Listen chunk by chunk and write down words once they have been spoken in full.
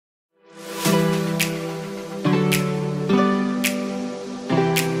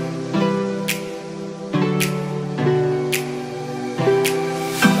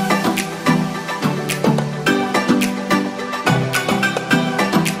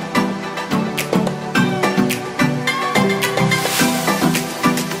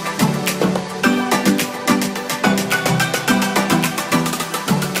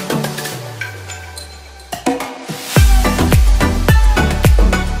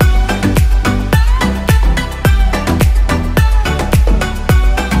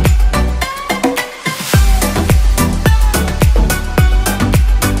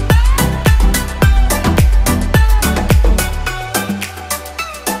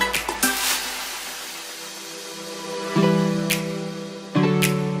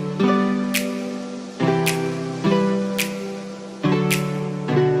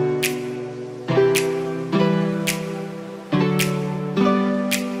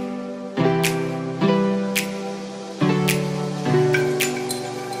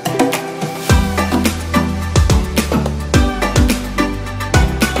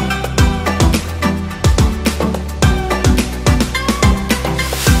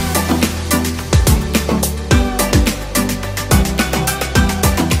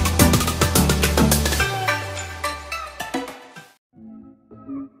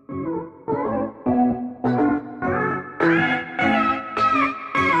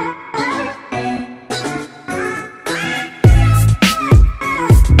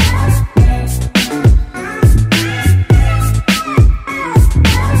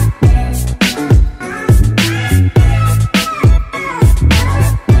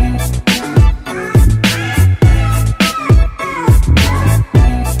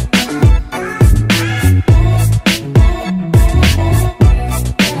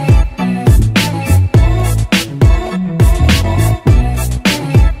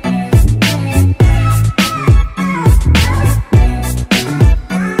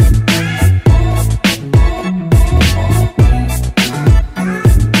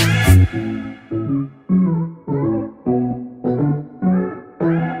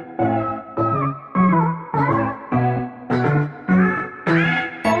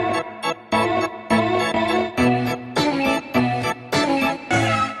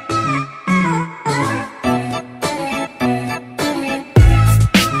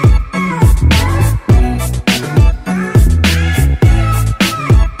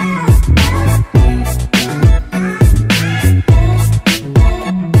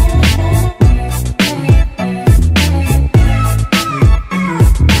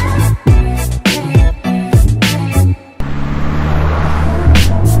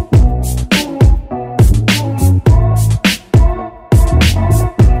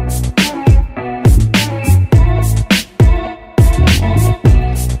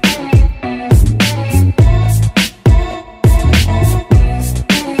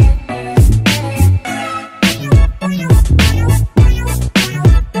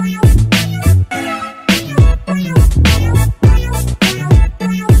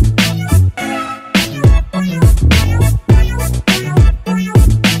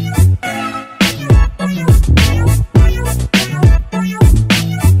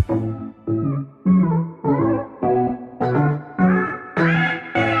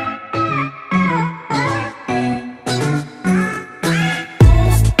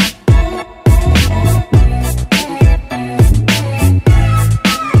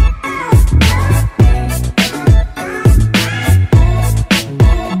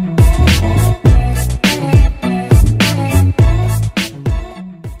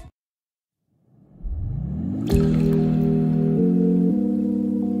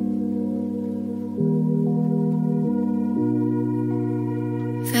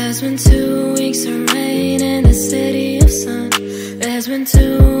There's been 2 weeks of rain in the city of sun. There's been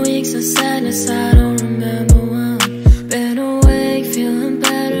 2 weeks of sadness, I don't remember one. Been awake, feeling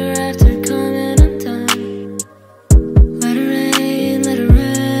better after coming undone. Let it rain, let it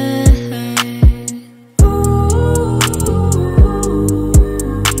rain. Ooh,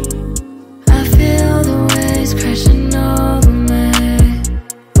 I feel the waves crashing over me.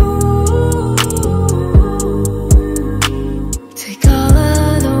 Ooh, take all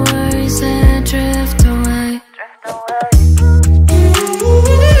of the worries and drift away.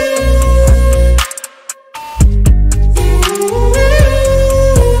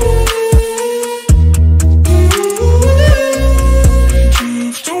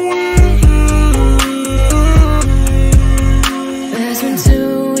 There's been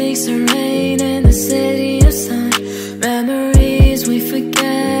 2 weeks of rain in the city of sun. Memories we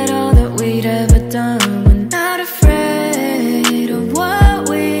forget all that we'd ever done. We're not afraid of what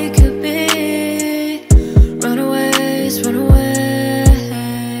we could be. Runaways,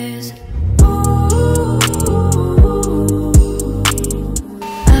 runaways. Ooh,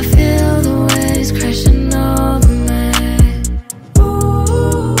 I feel the waves crashing over me. Ooh,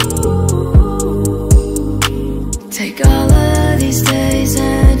 take all of these days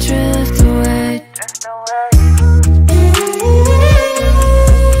and drift away.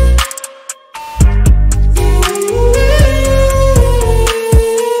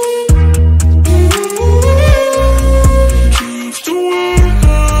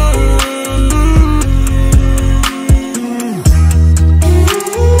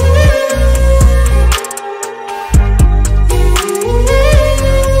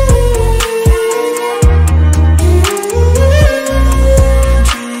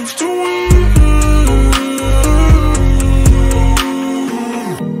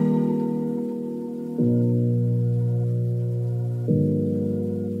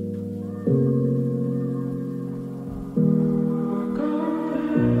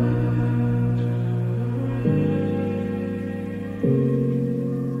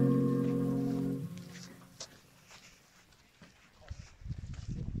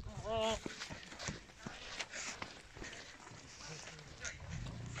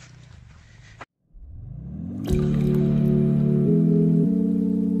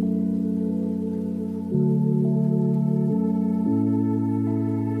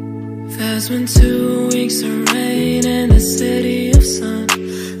 There's been 2 weeks of rain in the city of sun.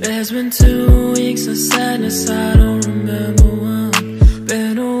 There's been 2 weeks of sadness, I don't remember one.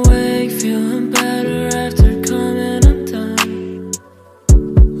 Been awake, feeling better after coming undone.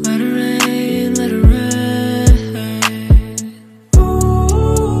 Let it rain, let it rain.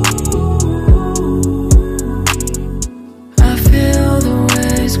 Ooh, I feel the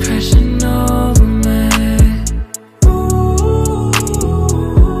waves crashing over me.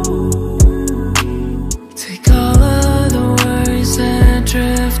 Take all of the worries and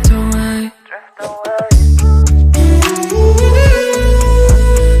drift away.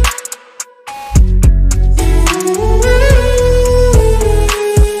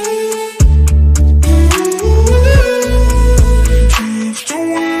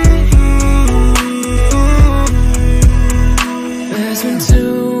 There's been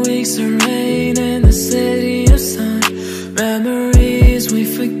 2 weeks of rain in the city of sun. Memories we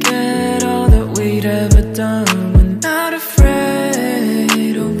forget all that we'd ever done. We're not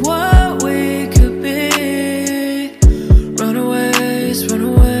afraid of what we could be. Runaways,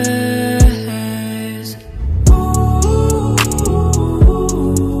 runaways. Ooh,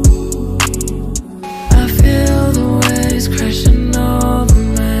 I feel the waves crashing over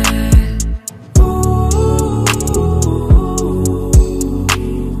me. Ooh,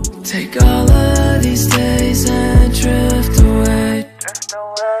 take all of these days and drift away.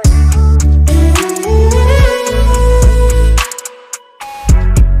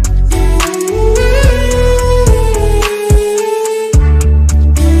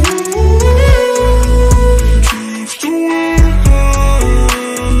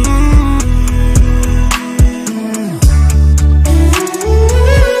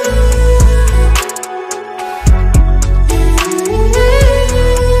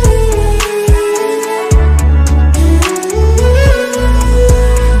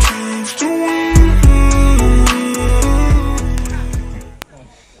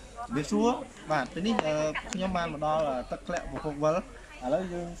 Bạn, thế này nhóm bạn mà đo là tất lẹ của phục vỡ. À lấy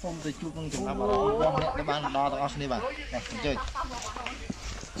dương phong từ chút trong trường hợp mà đo các bạn đo tao này bạn. Này, chơi.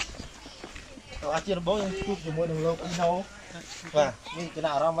 Tao chia nó bố chút cho mỗi đường lô đi đâu. Và như cái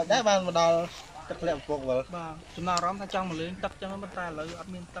nào đó mà đá bạn mà đo tất lẹ của phục vỡ. Và chúng ta rõm ta trong một lên tất cho nó bắt tay lấy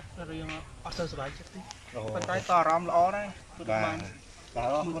admin tất riêng ở sơ sài chết đi. Bên tay tò rõm lõ đấy. Và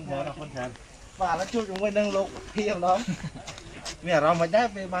Đó, con chán. Và nó chụp chúng mình đang lục hiểm đó. Mẹ rồi mình đấy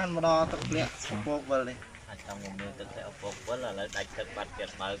về ban mà đo tập luyện phục vào đây. Trong một miếng thực tế phục với là đánh thực bạch kiệt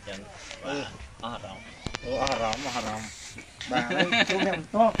mở chân và rộng. Bà chú mẹ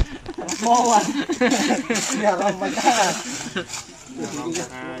to. Bố à. Mẹ rồi mình đấy à.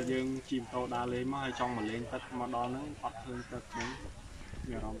 Dương chìm tàu đá lên mà hay trong mà lên tất mà đo nó ọt hơn tất đấy.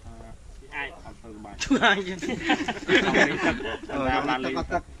 Mẹ rồi ai ọt hơn bài. Chú ai chứ.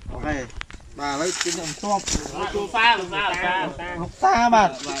 Ok. Bà lấy cái nhầm tôm. Chú pha. Xa bà.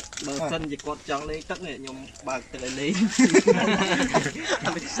 Bờ sân thì cột trắng lấy tất nghệ nhom bạc từ lấy lấy.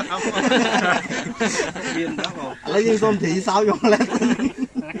 Biên đó rồi. Lấy như tôm thì sao vô lên.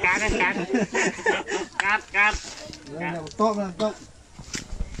 Cát. Tôm.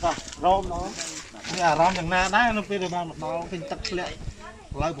 Rôm nó. Nhà rôm chẳng na đá nó phía đây ban một đau phình tắc lệ.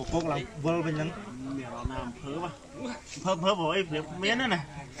 Lấy một cốc làm vơ bên nhấn. Mẹ nó làm phớ mà. Phớ với việc miếng nữa này.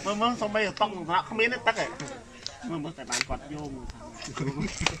 Mơ xong bây giờ tông nó không miếng nó tắc rồi. Mơ phải bán quạt vô mà.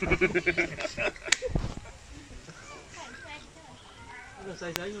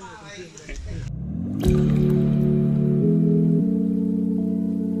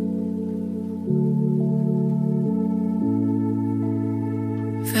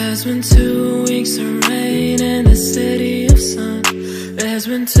 There's been 2 weeks of rain in the city of sun. There's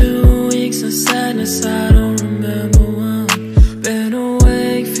been 2 weeks of sadness, I don't remember one. Been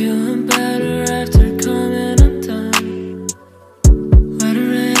awake, feeling better after coming undone. Let it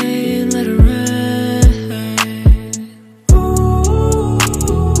rain, let it rain. Ooh,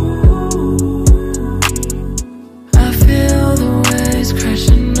 I feel the waves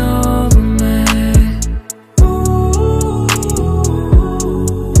crashing over me. Ooh,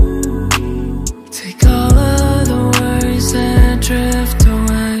 take all of the worries and drift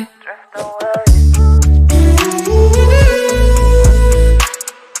away.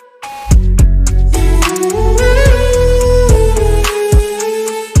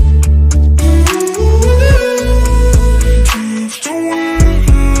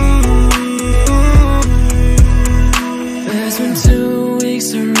 There's been 2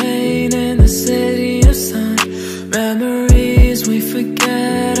 weeks of rain in the city of sun. Memories we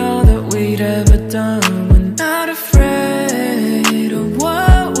forget all that we'd ever done. We're not afraid of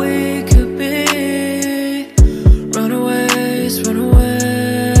what we could be. Runaways. Ooh,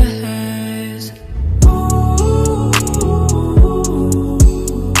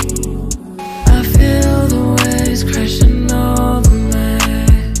 I feel the waves crashing over me.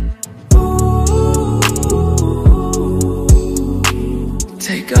 Ooh,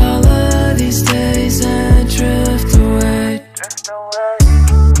 take all of these days and drift away.